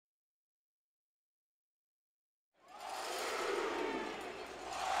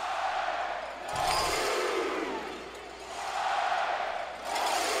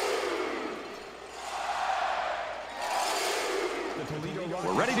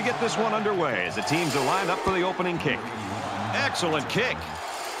to get this one underway as the teams are lined up for the opening kick. Excellent kick.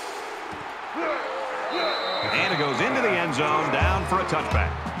 And it goes into the end zone, down for a touchback.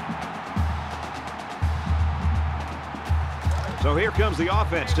 So here comes the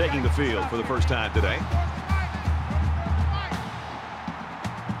offense taking the field for the first time today.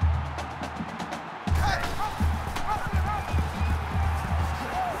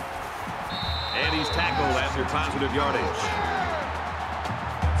 And he's tackled after positive yardage.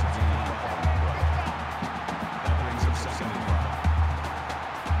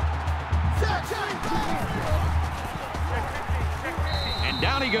 And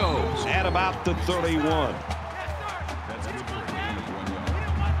down he goes at about the 31.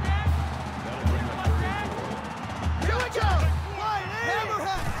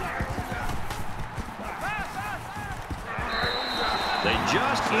 They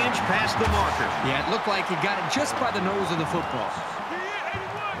just inch past the marker. Yeah, it looked like he got it just by the nose of the football.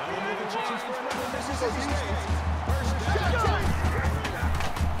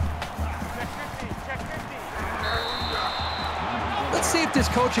 Let's see if this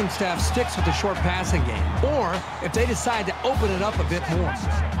coaching staff sticks with the short passing game, or if they decide to open it up a bit more.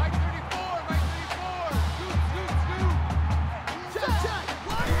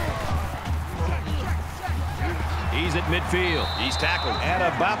 He's at midfield. He's tackled at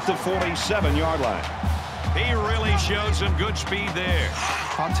about the 47-yard line. He really showed some good speed there.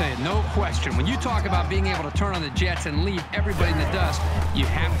 I'll tell you, no question. When you talk about being able to turn on the jets and leave everybody in the dust, you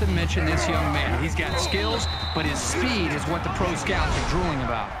have to mention this young man. He's got skills, but his speed is what the pro scouts are drooling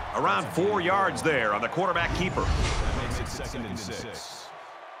about. Around 4 yards there on the quarterback keeper. That makes it 2nd and 6.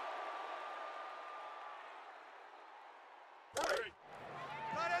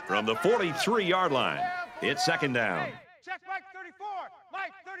 From the 43-yard line, it's 2nd down. Check Mike 34.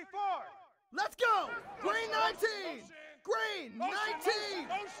 Mike 34. Let's go. Green 19. Green 19.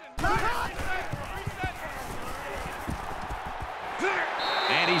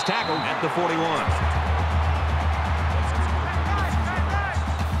 And he's tackled at the 41.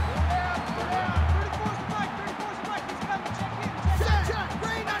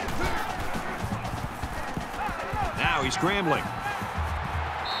 Now he's scrambling.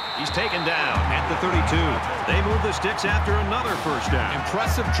 He's taken down at the 32. They move the sticks after another first down.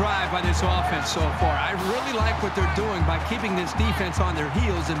 Impressive drive by this offense so far. I really like what they're doing by keeping this defense on their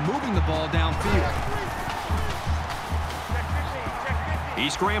heels and moving the ball downfield.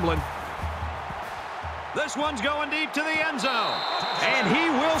 He's scrambling. This one's going deep to the end zone. And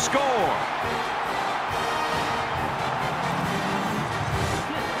he will score.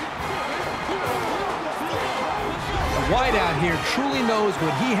 White out here truly knows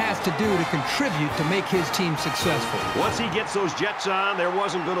what he has to do to contribute to make his team successful. Once he gets those Jets on, there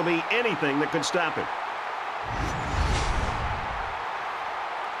wasn't going to be anything that could stop him.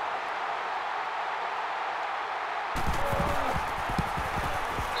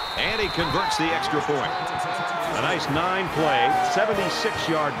 And he converts the extra point. A nice 9-play,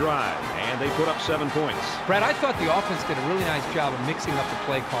 76-yard drive. And they put up 7 points. Brad, I thought the offense did a really nice job of mixing up the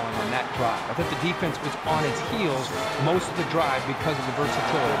play calling on that drive. I thought the defense was on its heels most of the drive because of the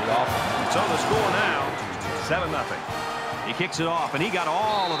versatility of the offense. So the score now, 7-0. He kicks it off, and he got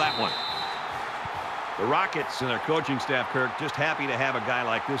all of that one. The Rockets and their coaching staff, Kirk, just happy to have a guy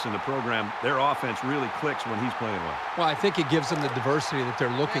like this in the program. Their offense really clicks when he's playing well. Well, I think it gives them the diversity that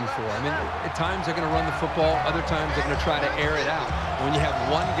they're looking for. I mean, at times they're going to run the football. Other times they're going to try to air it out. When you have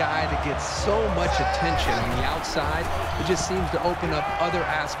one guy that gets so much attention on the outside, it just seems to open up other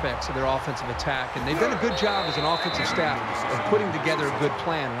aspects of their offensive attack. And they've done a good job as an offensive staff of putting together a good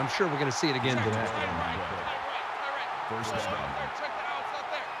plan. And I'm sure we're going to see it again today. First down.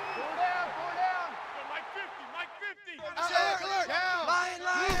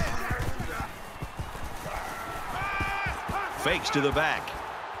 Fakes to the back.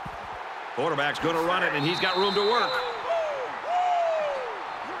 Quarterback's going to run it, and he's got room to work.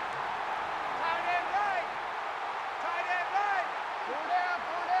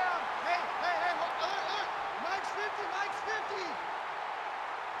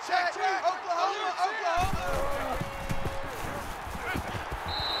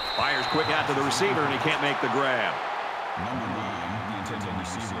 Fires quick out to the receiver, and he can't make the grab. Number 9, the intended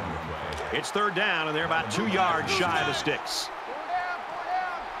receiver on the play. It's 3rd down, and they're about 2 yards shy of the sticks.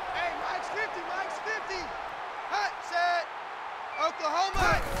 Hey, Mike's 50, Mike's 50. Hot, set.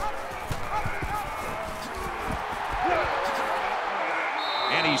 Oklahoma.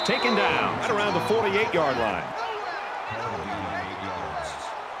 And he's taken down at around the 48-yard line.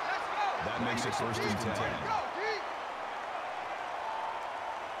 That makes it 1st and 10.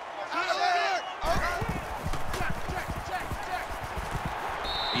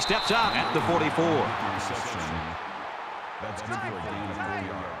 He steps out at the 44. That's good for a gain of 4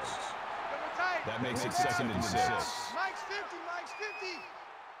 yards. That makes it 2nd and 6. Mike's 50, Mike's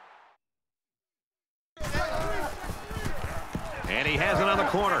 50. And he has it on the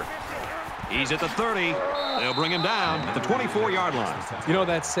corner. He's at the 30. They'll bring him down at the 24-yard line. You know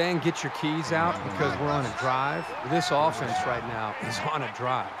that saying, get your keys out because we're on a drive? This offense right now is on a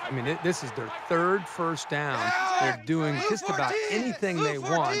drive. I mean, this is their 3rd first down. They're doing just about anything they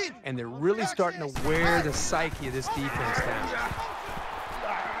want, and they're really starting to wear the psyche of this defense down.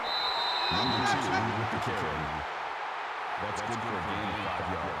 Number 2 with the carry. That's good for a gain of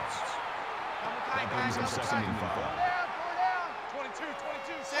 5 yards. That brings him 2nd and 5. 22.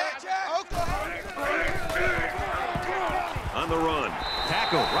 On the run.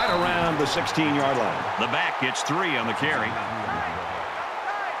 Tackle right around the 16-yard line. The back gets 3 on the carry.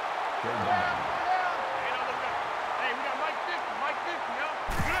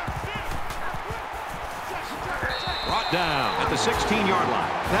 Brought down at the 16-yard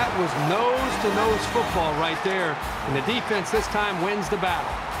line. That was nose-to-nose football right there, and the defense this time wins the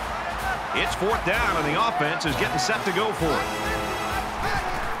battle. It's 4th down, and the offense is getting set to go for it.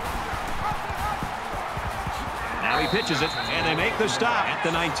 Now he pitches it, and they make the stop at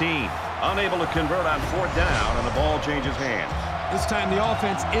the 19. Unable to convert on 4th down, and the ball changes hands. This time the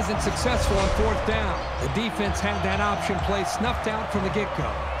offense isn't successful on 4th down. The defense had that option play snuffed out from the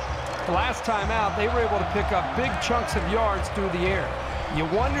get-go. The last time out, they were able to pick up big chunks of yards through the air. You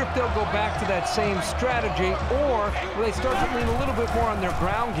wonder if they'll go back to that same strategy, or will they start to lean a little bit more on their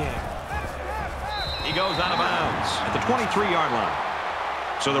ground game? He goes out of bounds at the 23-yard line.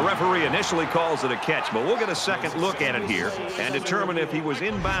 So the referee initially calls it a catch, but we'll get a second look at it here and determine if he was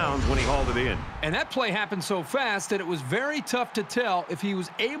in bounds when he hauled it in. And that play happened so fast that it was very tough to tell if he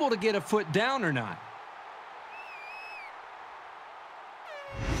was able to get a foot down or not.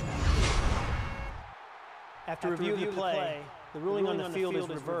 After review of the play, the ruling on the field is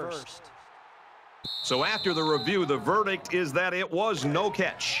reversed. So after the review, the verdict is that it was no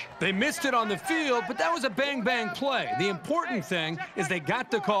catch. They missed it on the field, but that was a bang-bang play. The important thing is they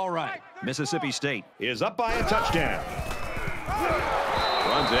got the call right. Mississippi State is up by a touchdown.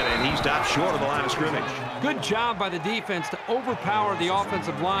 Runs it, and he stops short of the line of scrimmage. Good job by the defense to overpower the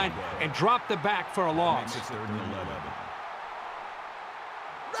offensive line and drop the back for a loss. It's 3rd and 11.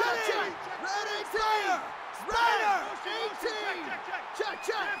 Ready! Fire! Spider! 18! Check!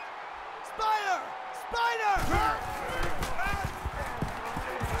 Spider!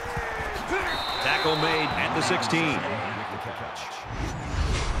 Tackle made at the 16.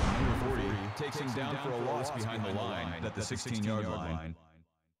 Number 40 takes him down for a loss behind the line at the 16-yard line.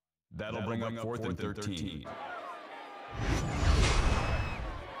 That'll bring up 4th and 13.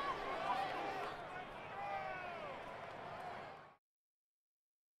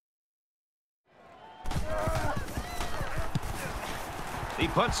 He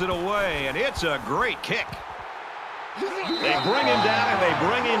punts it away, and it's a great kick. They bring him down, and they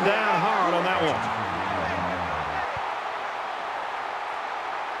bring him down hard on that one.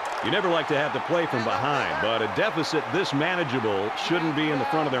 You never like to have to play from behind, but a deficit this manageable shouldn't be in the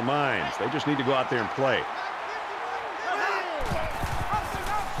front of their minds. They just need to go out there and play.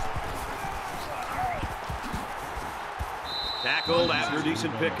 Tackled after a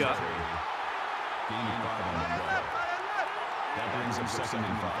decent pickup. That brings him 2nd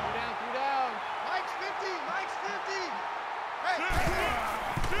and 5. Down. Mike's 50!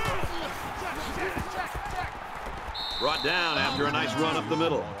 Brought down after a nice run up the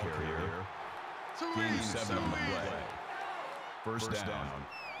middle. Gain of 7 on the play. First down.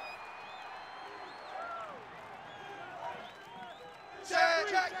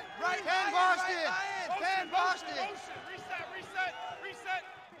 Check! Right hand Boston! Hand Boston! Reset!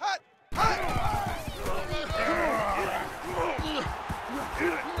 Hut!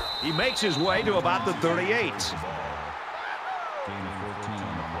 He makes his way to about the 38. Gain of 14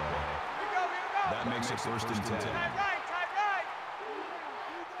 on the play. That makes it 1st and 10.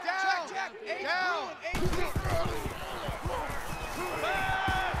 Down!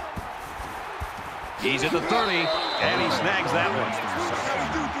 He's at the 30, and he snags that one.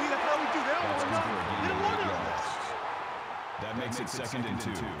 That makes it 2nd and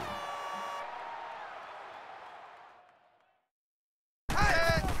 2.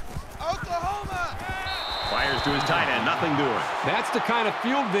 Fires to his tight end, nothing doing. That's the kind of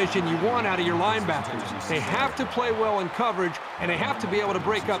field vision you want out of your linebackers. They have to play well in coverage, and they have to be able to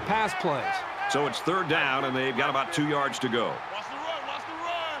break up pass plays. So it's 3rd down, and they've got about 2 yards to go.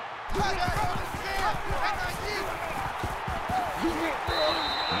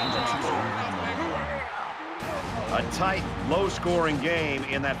 A tight, low-scoring game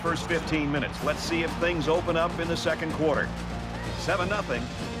in that first 15 minutes. Let's see if things open up in the second quarter. 7-0,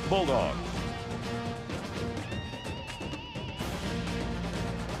 Bulldogs.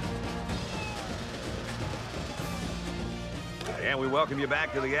 And we welcome you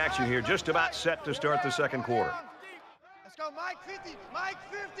back to the action here. Just about set to start the second quarter. Let's go, Mike 50. Mike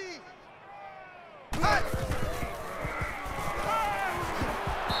 50.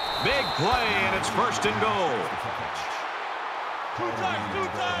 Big play, and it's first and goal. Two times.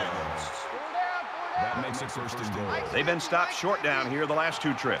 That makes it first and goal. They've been stopped short down here the last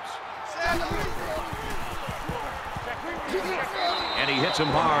two trips. And he hits him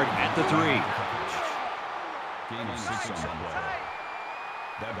hard at the 3. Gain of 6 on the play.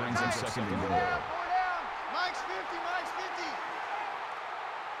 That brings him second and goal. Mike's 50. Mike's 50.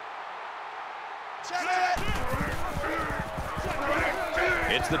 Check it.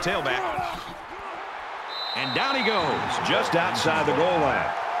 It's the tailback. And down he goes, just outside the goal line.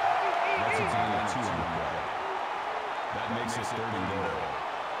 That's a gain of 2 on the play. That makes it third and goal.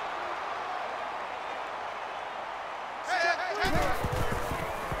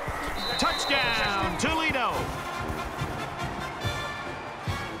 Touchdown, Toledo.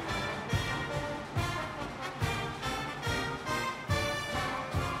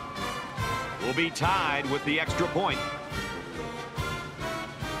 Will be tied with the extra point.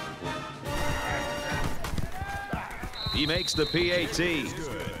 He makes the PAT.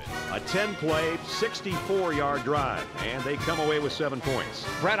 A 10-play, 64-yard drive, and they come away with 7 points.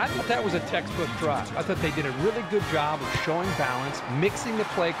 Brad, I thought that was a textbook drive. I thought they did a really good job of showing balance, mixing the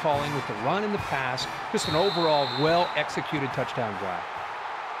play calling with the run and the pass. Just an overall well-executed touchdown drive.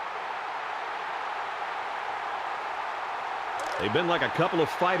 They've been like a couple of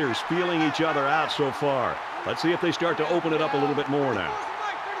fighters feeling each other out so far. Let's see if they start to open it up a little bit more now.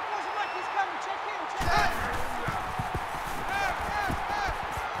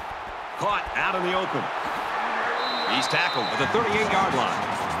 Caught out in the open. He's tackled at the 38-yard line.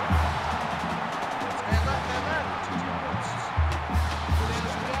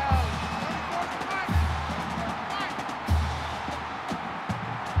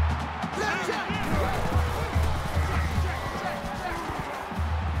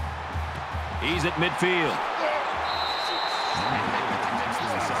 He's at midfield.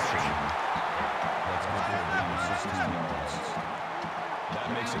 That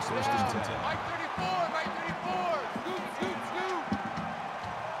makes it first and 10. Mike 34. Mike 34. Scoop, scoop, scoop.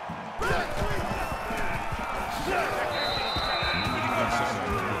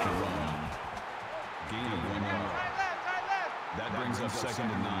 Gain of 1 yard. That brings up second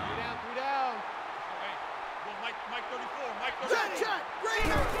and 9. Three down. Mike 34. Mike 34. Check.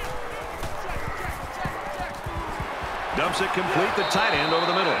 Dumps it complete, the tight end over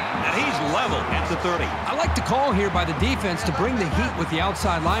the middle. And he's level at the 30. I like the call here by the defense to bring the heat with the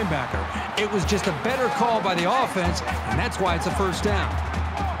outside linebacker. It was just a better call by the offense, and that's why it's a first down.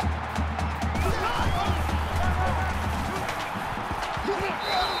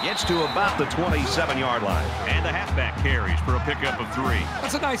 Gets to about the 27-yard line. And the halfback carries for a pickup of 3.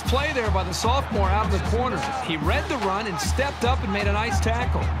 That's a nice play there by the sophomore out in the corner. He read the run and stepped up and made a nice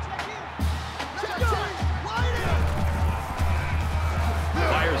tackle.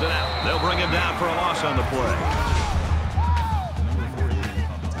 Fires it out. They'll bring him down for a loss on the play.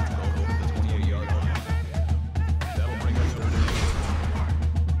 The 28-yard line. That'll bring us third and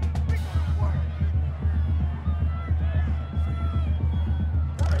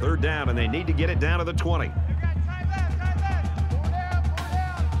 10. Third down, and they need to get it down to the 20.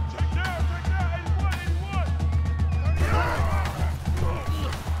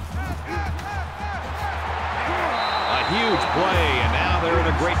 Huge play, and now they're in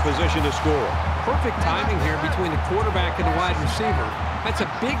a great position to score. Perfect timing here between the quarterback and the wide receiver. That's a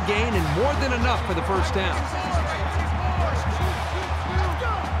big gain and more than enough for the first down.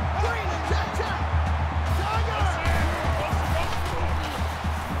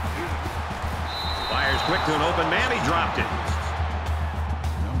 Fires quick to an open man. He dropped it.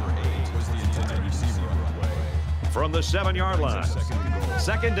 Number 8 was the intended receiver on the play. From the 7-yard line.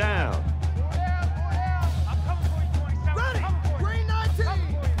 Second down.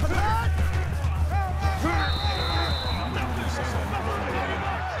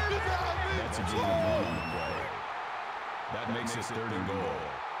 That makes it third and goal.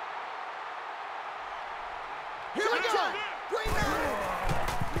 Here we go.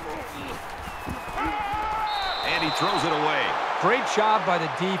 And he throws it away. Great job by the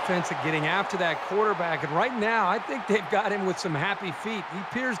defense at getting after that quarterback. And right now, I think they've got him with some happy feet. He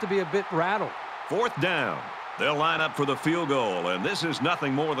appears to be a bit rattled. Fourth down. They'll line up for the field goal, and this is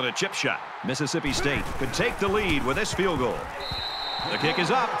nothing more than a chip shot. Mississippi State could take the lead with this field goal. The kick is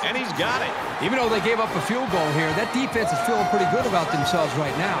up, and he's got it. Even though they gave up a field goal here, that defense is feeling pretty good about themselves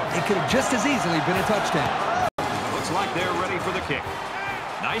right now. It could have just as easily been a touchdown. Looks like they're ready for the kick.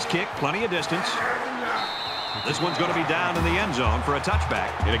 Nice kick, plenty of distance. This one's going to be down in the end zone for a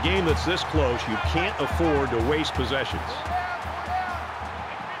touchback. In a game that's this close, you can't afford to waste possessions.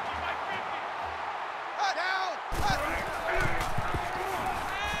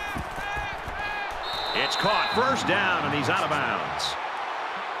 It's caught. First down, and he's out of bounds.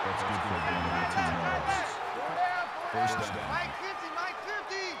 That's good for a gain of 10 yards. First down. Mike 50, Mike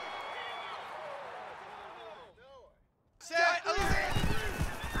 50. Set.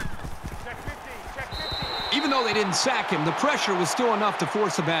 Check 50, check 50. Even though they didn't sack him, the pressure was still enough to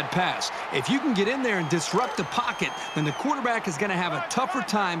force a bad pass. If you can get in there and disrupt the pocket, then the quarterback is going to have a tougher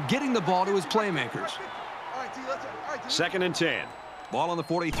time getting the ball to his playmakers. Second and 10. Ball on the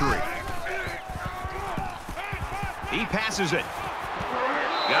 43. He passes it.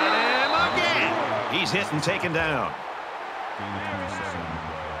 Got him again. He's hit and taken down.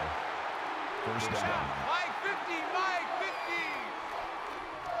 First down. Mike 50, Mike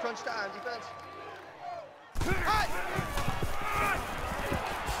 50. Crunch time, defense.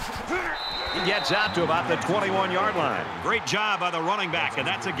 He gets out to about the 21-yard line. Great job by the running back, and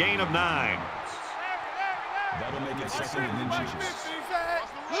that's a gain of 9. That'll make it second and inches.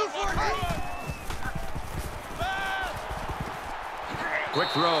 Blue 40. Quick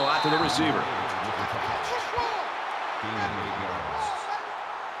throw out to the receiver.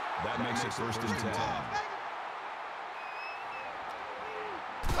 That makes it first and 10.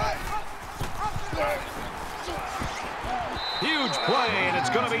 Huge play, and it's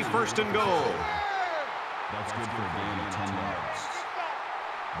going to be first and goal. That's good for a gain of 10 yards.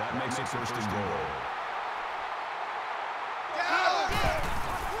 That makes it first and goal.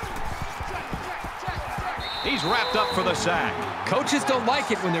 He's wrapped up for the sack. Coaches don't like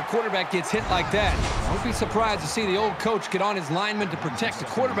it when their quarterback gets hit like that. Don't be surprised to see the old coach get on his lineman to protect the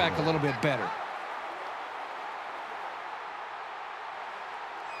quarterback a little bit better.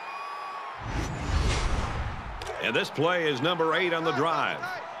 And this play is number 8 on the drive. Four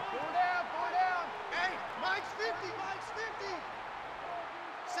down. Hey, Mike's 50, Mike's 50.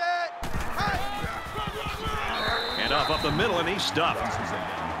 Set. And up the middle, and he's stuffed.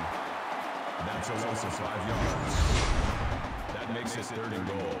 That's a loss of 5 yards. That makes it third and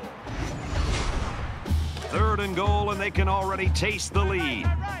goal. Third and goal, and they can already taste the lead.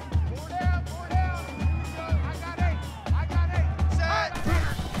 Four down. I got 8. Set.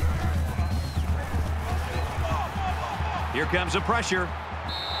 Here comes the pressure.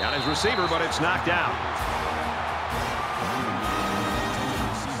 Got his receiver, but it's knocked out.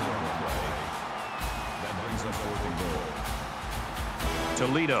 That brings up fourth and goal.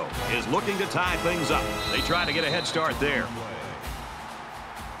 Toledo is looking to tie things up. They try to get a head start there.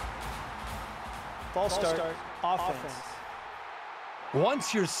 False start, offense.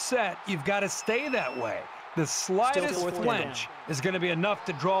 Once you're set, you've got to stay that way. The slightest flinch is going to be enough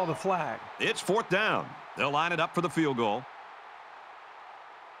to draw the flag. It's fourth down. They'll line it up for the field goal.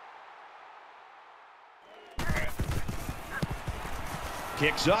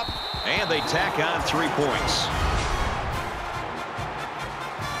 Kicks up, and they tack on 3 points.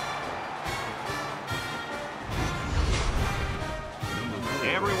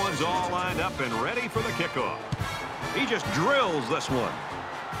 Everyone's all lined up and ready for the kickoff. He just drills this one.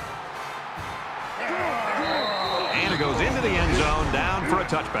 And it goes into the end zone, down for a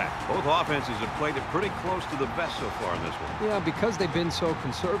touchback. Both offenses have played it pretty close to the vest so far in this one. Yeah, because they've been so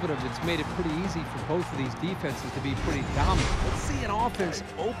conservative, it's made it pretty easy for both of these defenses to be pretty dominant. Let's see an offense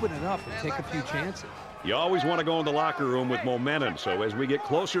open it up and take a few chances. You always want to go in the locker room with momentum, so as we get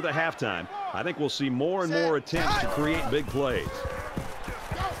closer to halftime, I think we'll see more and more attempts to create big plays.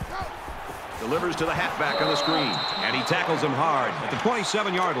 Delivers to the halfback on the screen, and he tackles him hard at the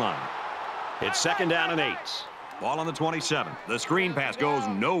 27-yard line. It's second down and 8. Ball on the 27. The screen pass goes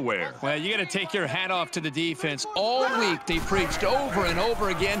nowhere. Well, you got to take your hat off to the defense. All week they preached over and over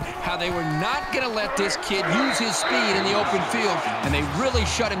again how they were not going to let this kid use his speed in the open field, and they really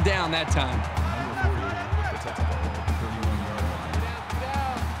shut him down that time.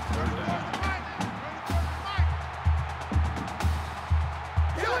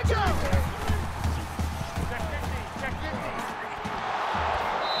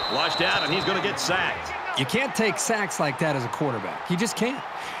 Flushed out, and he's going to get sacked. You can't take sacks like that as a quarterback. You just can't.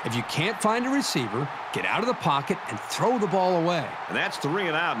 If you can't find a receiver, get out of the pocket and throw the ball away. And that's 3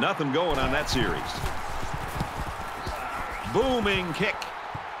 and out. Nothing going on that series. Booming kick.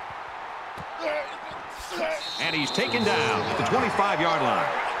 And he's taken down at the 25-yard line.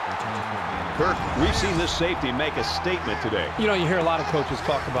 Kirk, we've seen this safety make a statement today. You know, you hear a lot of coaches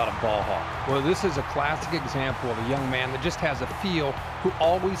talk about a ball hawk. Well, this is a classic example of a young man that just has a feel, who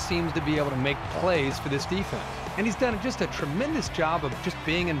always seems to be able to make plays for this defense. And he's done just a tremendous job of just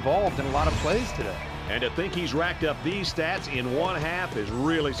being involved in a lot of plays today. And to think he's racked up these stats in one half is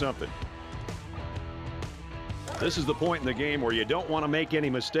really something. This is the point in the game where you don't want to make any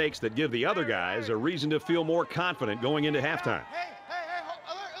mistakes that give the other guys a reason to feel more confident going into halftime.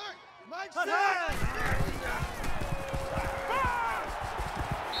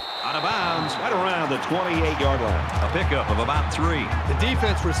 Out of bounds, right around the 28-yard line. A pickup of about 3. The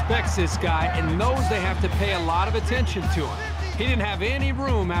defense respects this guy and knows they have to pay a lot of attention to him. He didn't have any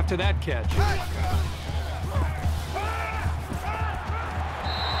room after that catch.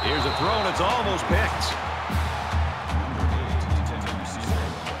 Here's a throw, and it's almost picked.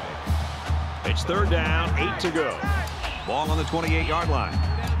 It's 3rd down, 8 to go. Ball on the 28-yard line.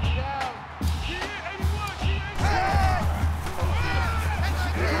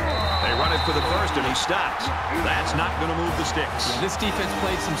 They run it for the first, and he stops. That's not going to move the sticks. Yeah, this defense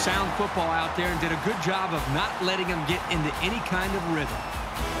played some sound football out there and did a good job of not letting them get into any kind of rhythm.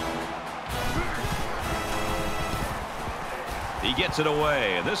 He gets it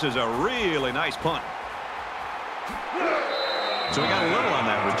away, and this is a really nice punt. So we got a little on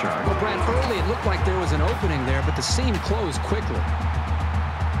that return. Well, Brad, early it looked like there was an opening there, but the seam closed quickly.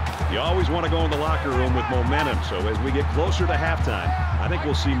 You always want to go in the locker room with momentum, so as we get closer to halftime, I think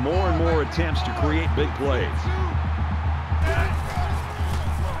we'll see more and more attempts to create big plays.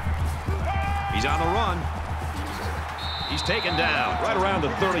 He's on the run. He's taken down right around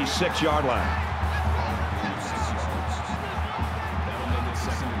the 36-yard line.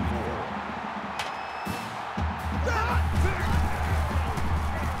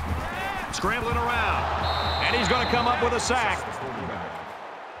 Scrambling around, and he's going to come up with a sack.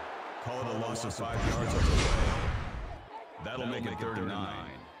 Call it a loss of 5 yards on the way. That'll make it 3rd and 9.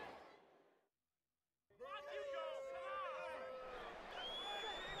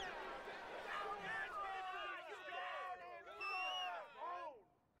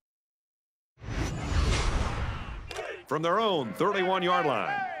 From their own 31-yard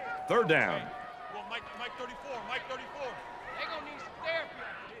line, 3rd down. Well, Mike 34, Mike 34. They're going to need some therapy.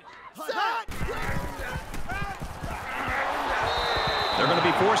 They're going to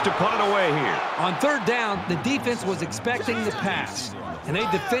be forced to punt it away here. On 3rd down, the defense was expecting the pass, and they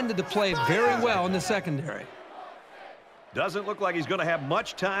defended the play very well in the secondary. Doesn't look like he's going to have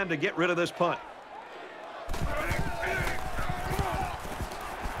much time to get rid of this punt.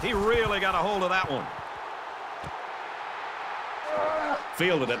 He really got a hold of that one.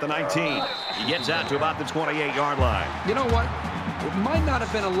 Fielded at the 19. He gets out to about the 28-yard line. You know what? It might not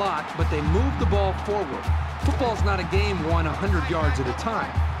have been a lot, but they moved the ball forward. Football's not a game won 100 yards at a time.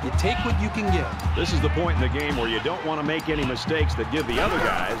 You take what you can get. This is the point in the game where you don't want to make any mistakes that give the other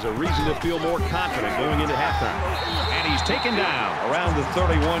guys a reason to feel more confident going into halftime. And he's taken down around the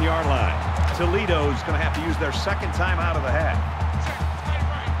 31-yard line. Toledo's going to have to use their 2nd time out of the half.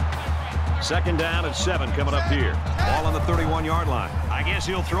 2nd down at 7 coming up here. Ball on the 31-yard line. I guess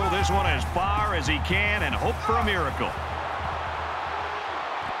he'll throw this one as far as he can and hope for a miracle.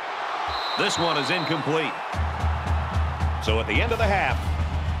 This one is incomplete. So at the end of the half,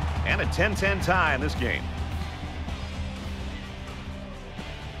 and a 10-10 tie in this game.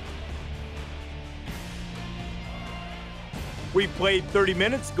 We've played 30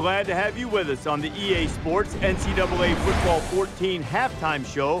 minutes. Glad to have you with us on the EA Sports NCAA Football 14 halftime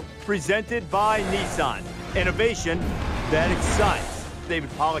show presented by Nissan. Innovation that excites. David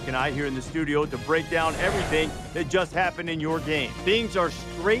Pollack and I here in the studio to break down everything that just happened in your game. Things are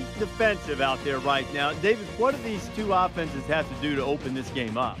straight defensive out there right now. David, what do these two offenses have to do to open this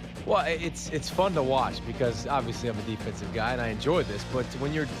game up? Well, it's fun to watch because obviously I'm a defensive guy and I enjoy this. But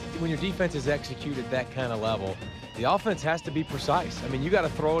when your defense is executed at that kind of level, the offense has to be precise. I mean, you got to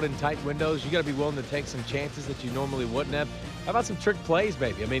throw it in tight windows. You got to be willing to take some chances that you normally wouldn't have. How about some trick plays,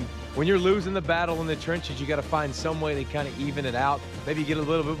 maybe? I mean, when you're losing the battle in the trenches, you got to find some way to kind of even it out. Maybe get a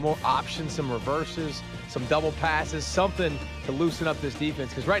little bit more options, some reverses, some double passes, something to loosen up this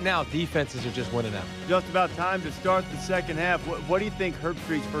defense. Because right now, defenses are just winning out. Just about time to start the second half. What do you think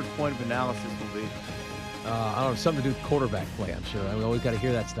Herbstreit's first point of analysis will be? I don't know, something to do with quarterback play, I'm sure. We always got to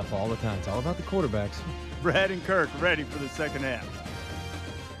hear that stuff all the time. It's all about the quarterbacks. Brad and Kirk ready for the second half.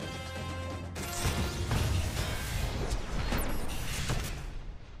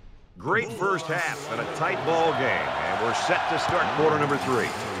 Great first half and a tight ball game. And we're set to start quarter number 3.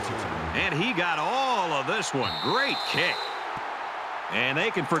 And he got all of this one. Great kick. And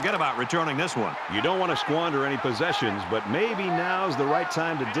they can forget about returning this one. You don't want to squander any possessions, but maybe now's the right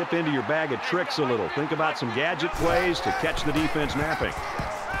time to dip into your bag of tricks a little. Think about some gadget plays to catch the defense napping.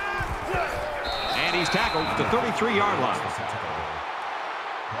 And he's tackled at the 33-yard line.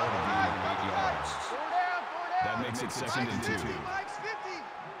 That makes it 2nd and 2.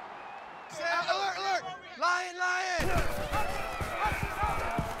 Alert! Lion!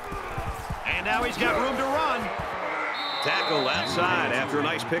 And now he's got room to run. Tackle outside after a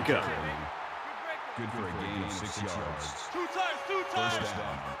nice pickup. Good for a gain of 6 yards. Two times. First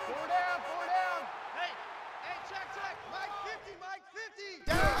down. Four down. Hey, check. Mike 50.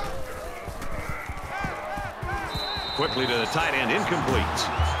 Down. Quickly to the tight end, incomplete.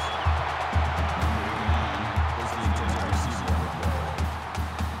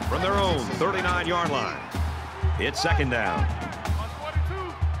 From their own 39-yard line, it's 2nd down.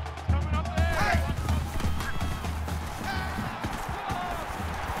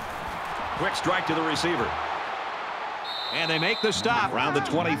 Quick strike to the receiver. And they make the stop around the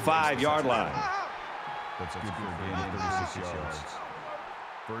 25-yard line. That's good for a gain of 36 yards.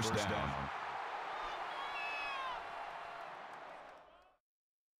 First down.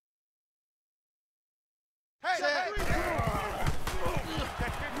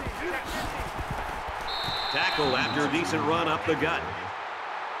 Tackle after a decent run up the gut.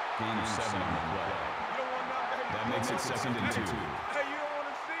 Gain of 7 on the play. That makes it 2nd and 2. Hey, you don't want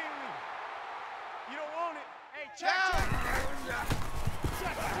to see me. You don't want it. Hey, check.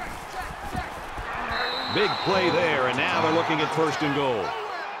 Big play there, and now they're looking at 1st and goal.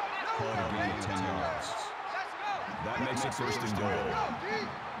 Call it a gain of 10 yards. That makes it 1st and goal.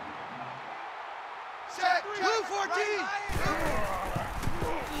 Set. 2-14.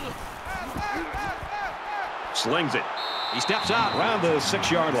 Slings it. He steps out around the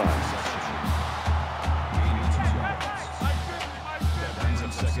 6-yard line. Gain of 2 yards. That brings up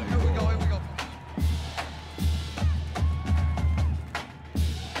 2nd and goal. Here we go.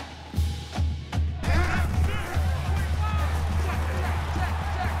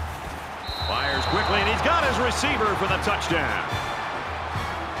 Fires quickly, and he's got his receiver for the touchdown.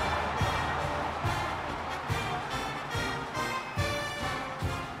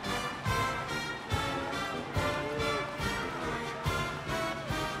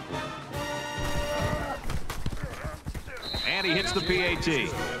 And he hits the PAT.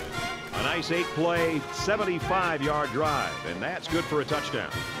 A nice 8-play, 75-yard drive, and that's good for a touchdown.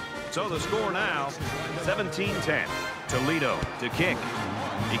 So the score now, 17-10. Toledo to kick.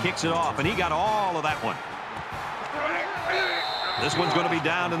 He kicks it off, and he got all of that one. This one's going to be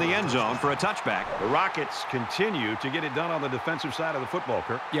down in the end zone for a touchback. The Rockets continue to get it done on the defensive side of the football,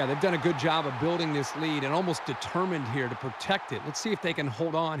 Kirk. Yeah, they've done a good job of building this lead and almost determined here to protect it. Let's see if they can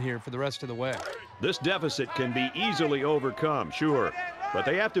hold on here for the rest of the way. This deficit can be easily overcome, sure. But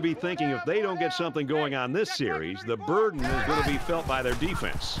they have to be thinking if they don't get something going on this series, the burden is going to be felt by their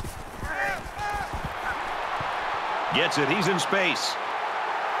defense. Gets it. He's in space.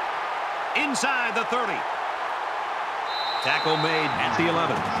 Inside the 30. Tackle made at the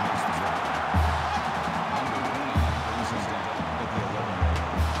 11.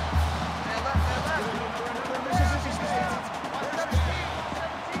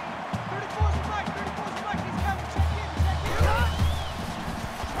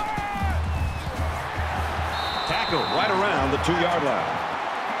 Tackle right around the 2-yard line.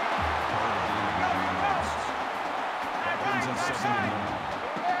 That brings us 2nd and 1.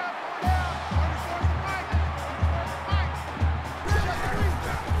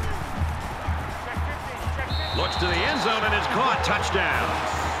 Looks to the end zone and is caught. Touchdown.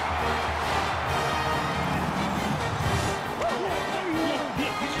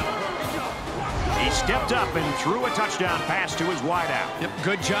 He stepped up and threw a touchdown pass to his wideout. Yep,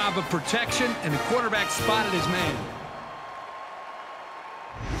 good job of protection, and the quarterback spotted his man.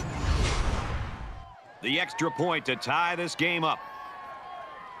 The extra point to tie this game up.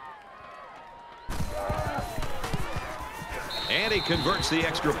 And he converts the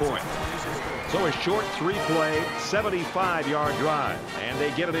extra point. So a short 3-play, 75-yard drive, and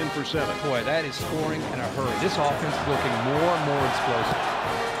they get it in for 7. Boy, that is scoring in a hurry. This offense is looking more and more explosive.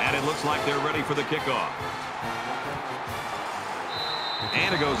 And it looks like they're ready for the kickoff.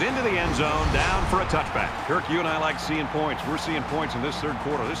 And it goes into the end zone, down for a touchback. Kirk, you and I like seeing points. We're seeing points in this third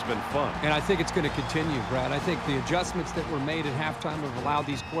quarter. This has been fun. And I think it's going to continue, Brad. I think the adjustments that were made at halftime have allowed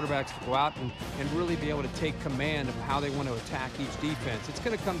these quarterbacks to go out and really be able to take command of how they want to attack each defense. It's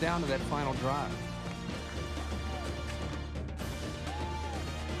going to come down to that final drive.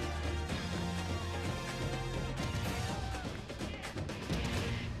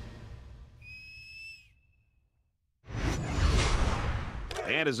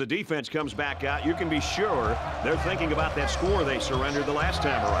 And as the defense comes back out, you can be sure they're thinking about that score they surrendered the last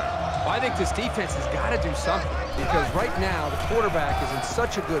time around. Well, I think this defense has got to do something because right now the quarterback is in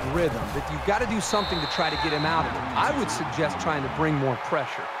such a good rhythm that you've got to do something to try to get him out of it. I would suggest trying to bring more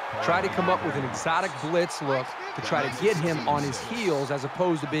pressure. Try to come up with an exotic blitz look to try to get him on his heels as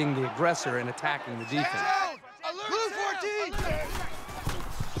opposed to being the aggressor and attacking the defense. Blue 14!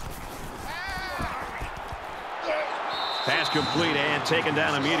 Pass complete and taken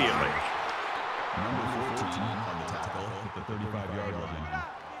down immediately. Number 14 on the tackle at the 35-yard line.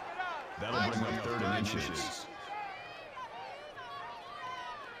 That'll bring up 3rd and inches.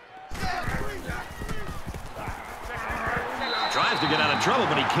 Tries to get out of trouble,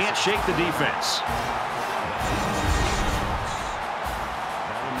 but he can't shake the defense.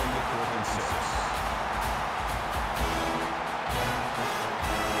 That'll make it 4th and 6.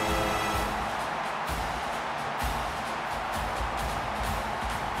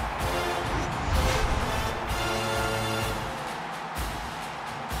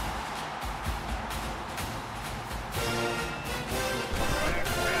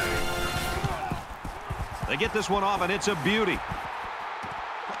 They get this one off, and it's a beauty.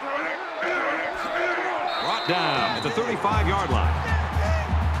 Brought down at the 35-yard line.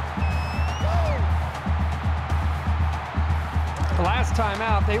 The last time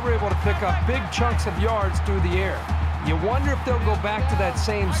out, they were able to pick up big chunks of yards through the air. You wonder if they'll go back to that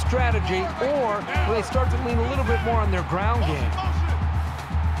same strategy, or will they start to lean a little bit more on their ground game?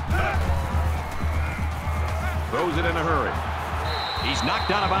 Throws it in a hurry. He's knocked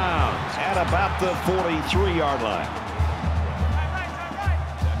out of bounds at about the 43-yard line.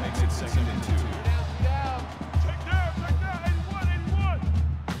 That makes it 2nd and 2.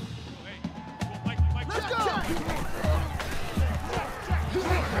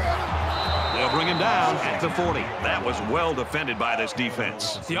 They'll bring him down at the 40. That was well defended by this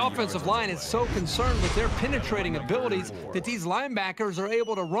defense. The offensive line is so concerned with their penetrating abilities that these linebackers are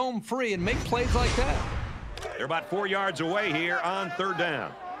able to roam free and make plays like that. They're about 4 yards away here on 3rd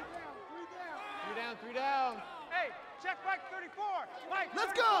down. 3 down. Hey, check Mike 34. Mike,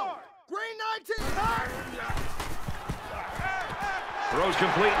 Let's go! Green 19! Throws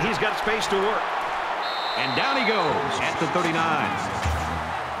complete. He's got space to work. And down he goes at the 39.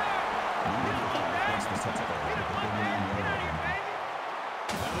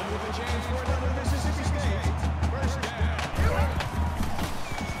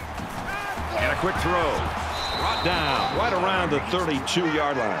 And a quick throw. Brought down right around the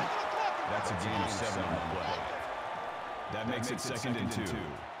 32-yard line. That's a gain of 7 on the play. That makes it 2nd and 2.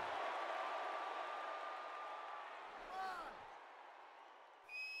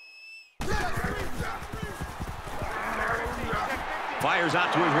 Fires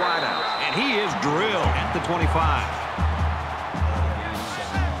out to his wideout, and he is drilled at the 25.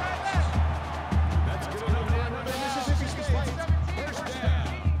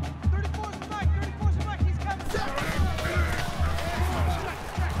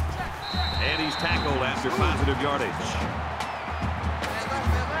 And he's tackled after positive yardage.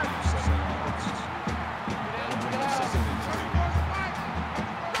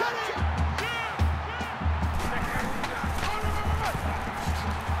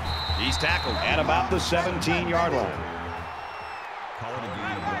 He's tackled at about the 17-yard line. Call it a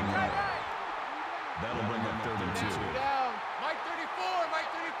gain of 1 yard. That'll bring up 3rd and 2. Down. Mike 34, Mike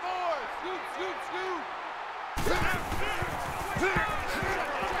 34. Scoot.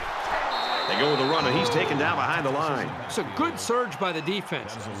 They go with the run, and he's taken down behind the line. It's a good surge by the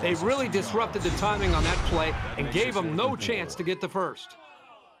defense. They really disrupted the timing on that play and gave them no chance to get the first.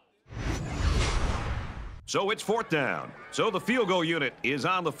 So it's 4th down. So the field goal unit is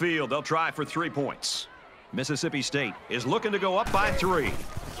on the field. They'll try for 3 points. Mississippi State is looking to go up by 3.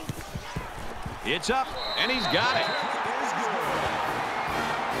 It's up, and he's got it.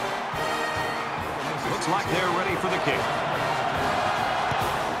 Looks like they're ready for the kick.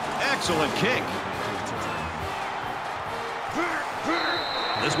 Excellent kick.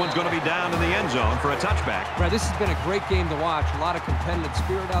 This one's going to be down in the end zone for a touchback. Right, this has been a great game to watch. A lot of competitive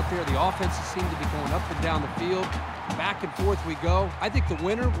spirit out there. The offenses seem to be going up and down the field. Back and forth we go. I think the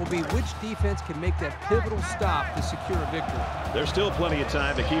winner will be which defense can make that pivotal stop to secure a victory. There's still plenty of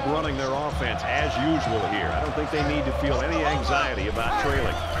time to keep running their offense as usual here. I don't think they need to feel any anxiety about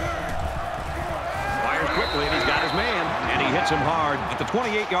trailing. Fires quickly, and he's got his man, and he hits him hard at the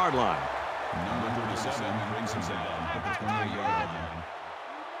 28-yard line. Number 37 brings him down at the 28-yard line.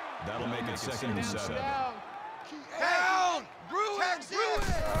 That'll make it 2nd and 7. Down.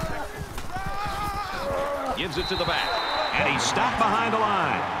 Gives it to the back, and he's stopped behind the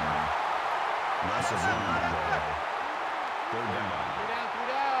line. Loss of 1 on the play. 3rd down.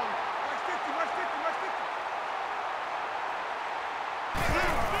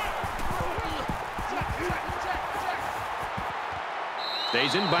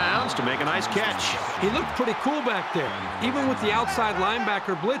 Stays in bounds to make a nice catch. He looked pretty cool back there. Even with the outside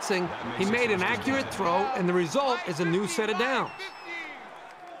linebacker blitzing, he made an accurate throw, and the result is a new set of downs.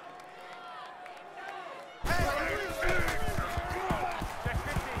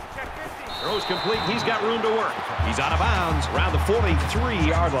 Throws complete. He's got room to work. He's out of bounds around the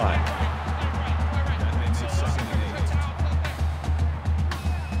 43-yard line. That makes it 2nd and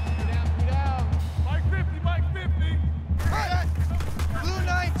 8. Mike 50, Mike 50. Blue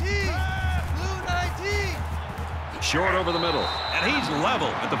 19. Blue 19. Short over the middle. And he's level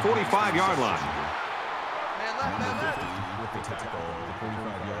at the 45-yard line. Man, left, man, left. With the tackle at the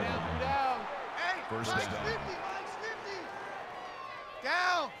 45-yard line. Hey, First Mike's down. 50, Mike's 50.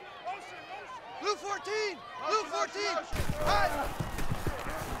 Down. Blue 14. Blue 14.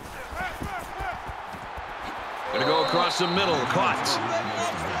 Going to go across the middle. Caught.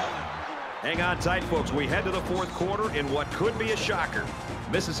 Hang on tight, folks. We head to the 4th quarter in what could be a shocker.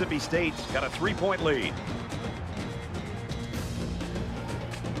 Mississippi State's got a 3-point lead.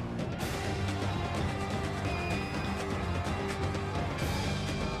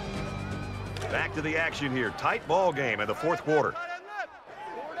 Back to the action here. Tight ball game in the 4th quarter.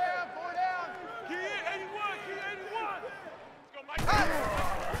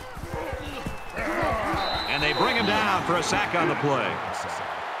 And they bring him down for a sack on the play.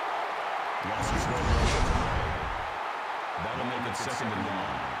 That'll make it 2nd and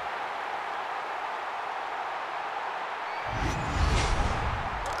long.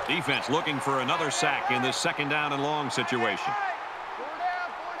 Defense looking for another sack in this 2nd down and long situation.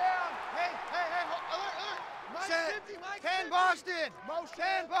 10 Boston.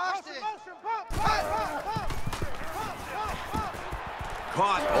 10 Boston.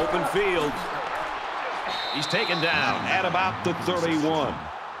 Caught, open field. He's taken down at about the 31.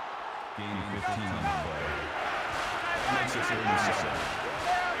 Gain 15 on the play. That makes it 3rd and 7.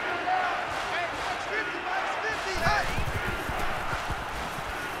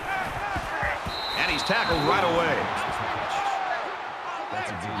 And he's tackled right away.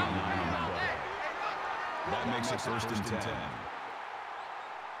 That's a gain of 9 on the play. That makes it 1st and 10.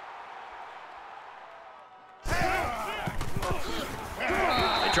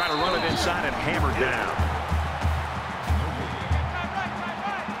 They try to run it inside and hammer down.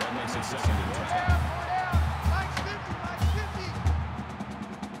 That makes it 2nd and 10.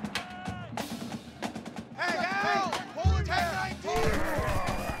 Hey, hold it tight.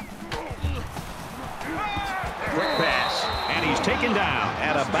 Quick pass. And he's taken down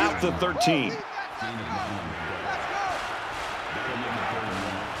at about the 13.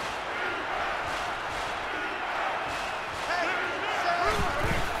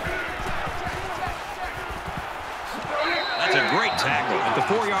 That's a great tackle at the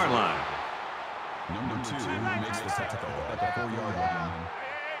 4-yard line. Number 2 makes the tackle at the 4-yard line.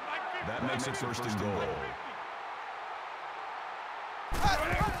 That makes it 1st and goal.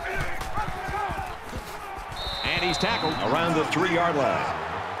 And he's tackled around the 3-yard line.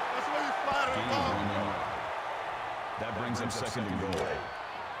 That brings up 2nd and goal.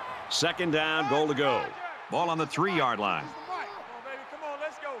 2nd down, goal to go. Ball on the 3-yard line. Come on,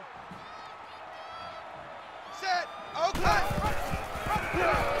 let's go. Set. Okay.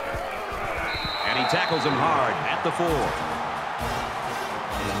 And he tackles him hard at the 4.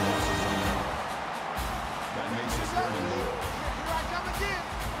 That makes it 3rd and goal. Here I come again.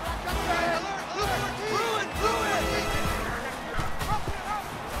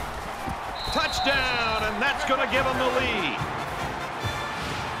 Touchdown, and that's going to give him the lead.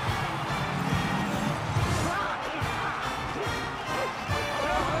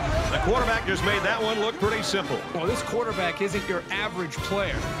 The quarterback just made that one look pretty simple. Well, this quarterback isn't your average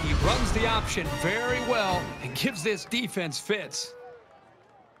player. He runs the option very well and gives this defense fits.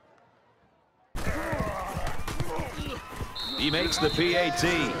 He makes the PAT.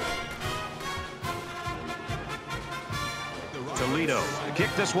 Toledo to kick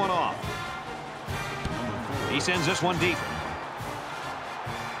this one off. He sends this one deep.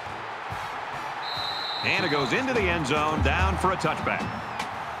 And it goes into the end zone, down for a touchback.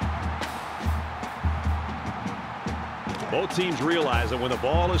 Both teams realize that when the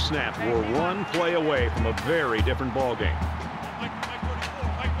ball is snapped, we're one play away from a very different ball game.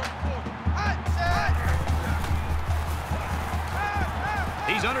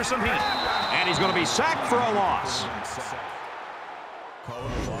 He's under some heat, and he's going to be sacked for a loss. Call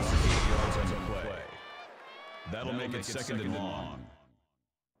it a loss of 8 yards on the play. That'll make it 2nd and long.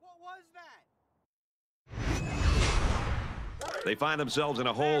 What was that? They find themselves in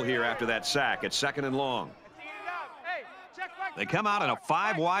a hole here after that sack at 2nd and long. They come out in a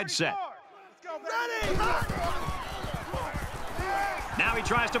 5-wide set. Now he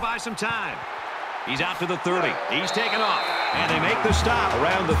tries to buy some time. He's out to the 30. He's taken off. And they make the stop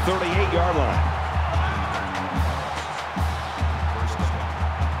around the 38-yard line.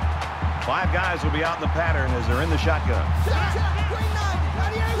 5 guys will be out in the pattern as they're in the shotgun.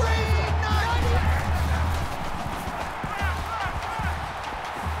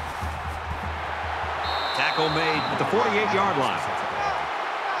 Tackle made at the 48-yard line.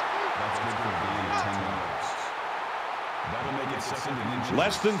 That's good for gain of 10 yards. That'll make it 2nd and inches.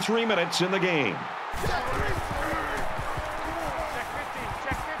 Less than 3 minutes in the game. Check 15.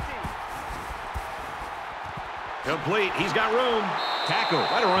 Check 15. Complete. He's got room. Tackle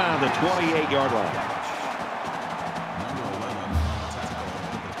right around the 28-yard line. Number 11 tackle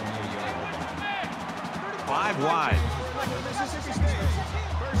at the 28-yard line. 5 wide.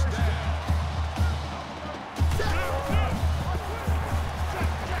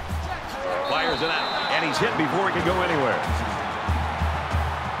 Fires it out, and he's hit before he can go anywhere.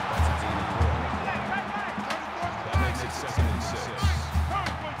 That makes it 2nd and 6.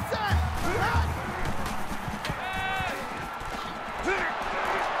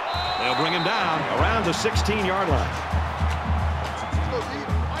 They'll bring him down around the 16-yard line.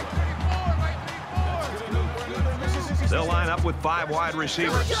 They'll line up with 5 wide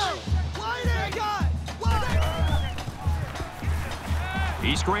receivers.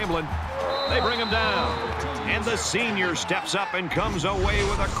 He's scrambling. They bring him down. And the senior steps up and comes away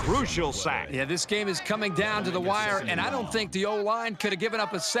with a crucial sack. Yeah, this game is coming down to the wire, and I don't think the O-line could have given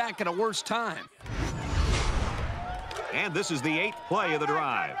up a sack at a worse time. And this is the 8th play of the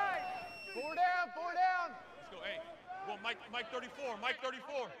drive. 4 down, 4 down. Let's go, hey. Well, Mike 34, Mike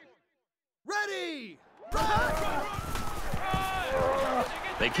 34. Ready!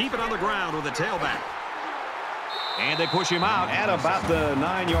 They keep it on the ground with the tailback. And they push him out at about the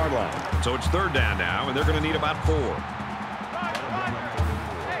 9-yard line. So it's 3rd down now, and they're going to need about 4.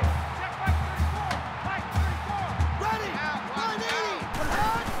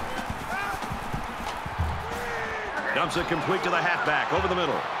 Dumps it complete to the halfback over the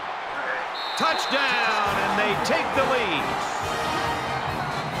middle. Touchdown, and they take the lead.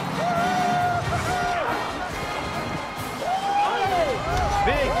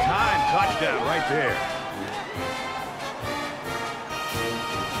 Big-time touchdown right there.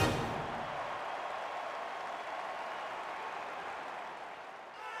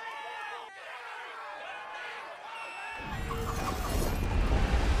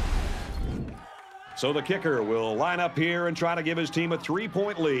 So the kicker will line up here and try to give his team a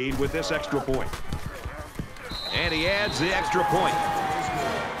 3-point lead with this extra point. And he adds the extra point.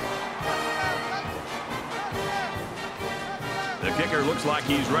 The kicker looks like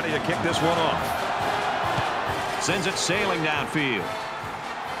he's ready to kick this one off. Sends it sailing downfield.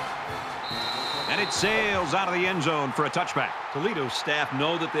 And it sails out of the end zone for a touchback. Toledo's staff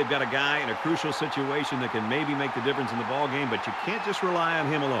know that they've got a guy in a crucial situation that can maybe make the difference in the ball game, but you can't just rely on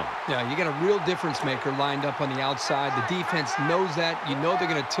him alone. Yeah, you got a real difference maker lined up on the outside. The defense knows that. You know they're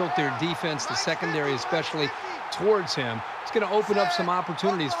going to tilt their defense, the secondary especially, towards him. It's going to open up some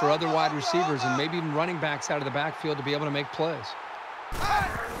opportunities for other wide receivers and maybe even running backs out of the backfield to be able to make plays.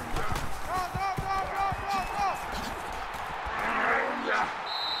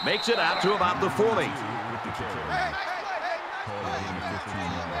 Makes it out to about the 40.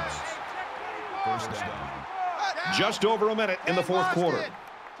 Just over a minute in the 4th quarter.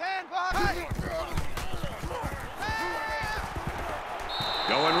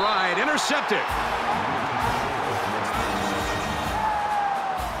 Going right, intercepted.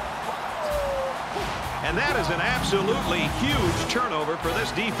 And that is an absolutely huge turnover for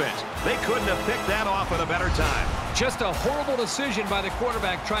this defense. They couldn't have picked that off at a better time. Just a horrible decision by the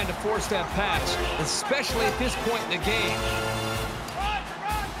quarterback trying to force that pass, especially at this point in the game.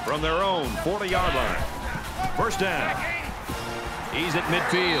 From their own 40-yard line. 1st down. He's at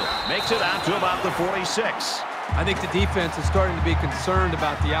midfield. Makes it out to about the 46. I think the defense is starting to be concerned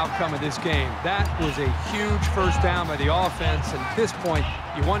about the outcome of this game. That was a huge 1st down by the offense, and at this point,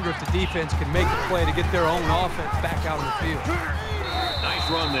 you wonder if the defense can make a play to get their own offense back out on the field. Nice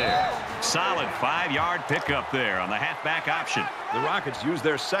run there. Solid 5-yard pickup there on the halfback option. The Rockets use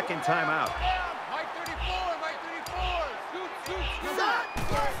their 2nd timeout. Mike 34, Mike 34.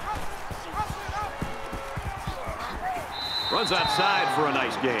 Runs outside for a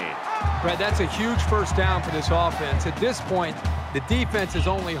nice gain. Brad, that's a huge 1st down for this offense. At this point, the defense's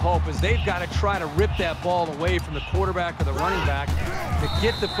only hope is they've got to try to rip that ball away from the quarterback or the running back to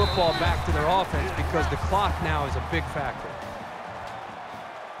get the football back to their offense because the clock now is a big factor.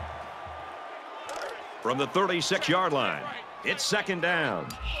 From the 36-yard line, it's 2nd down.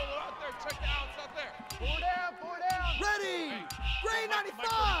 Out there, check the outs out there. 4 down, 4 down. Ready! Green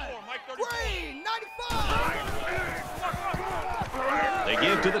Green, 95! They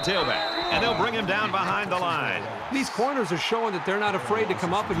give to the tailback, and they'll bring him down behind the line. These corners are showing that they're not afraid to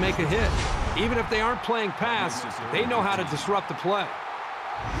come up and make a hit. Even if they aren't playing pass, they know how to disrupt the play.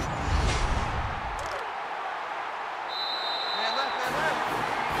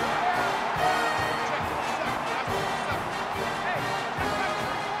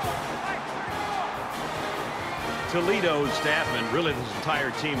 Toledo's staff and really this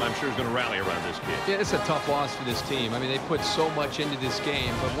entire team, I'm sure, is going to rally around this kid. Yeah, it's a tough loss for this team. I mean, they put so much into this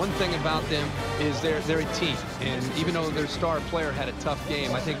game, but one thing about them is they're a team. And even though their star player had a tough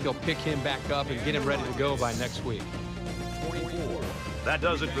game, I think they'll pick him back up and get him ready to go by next week. That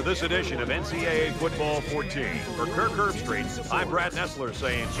does it for this edition of NCAA Football 14. For Kirk Herbstreit, I'm Brad Nessler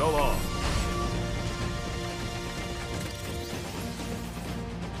saying so long.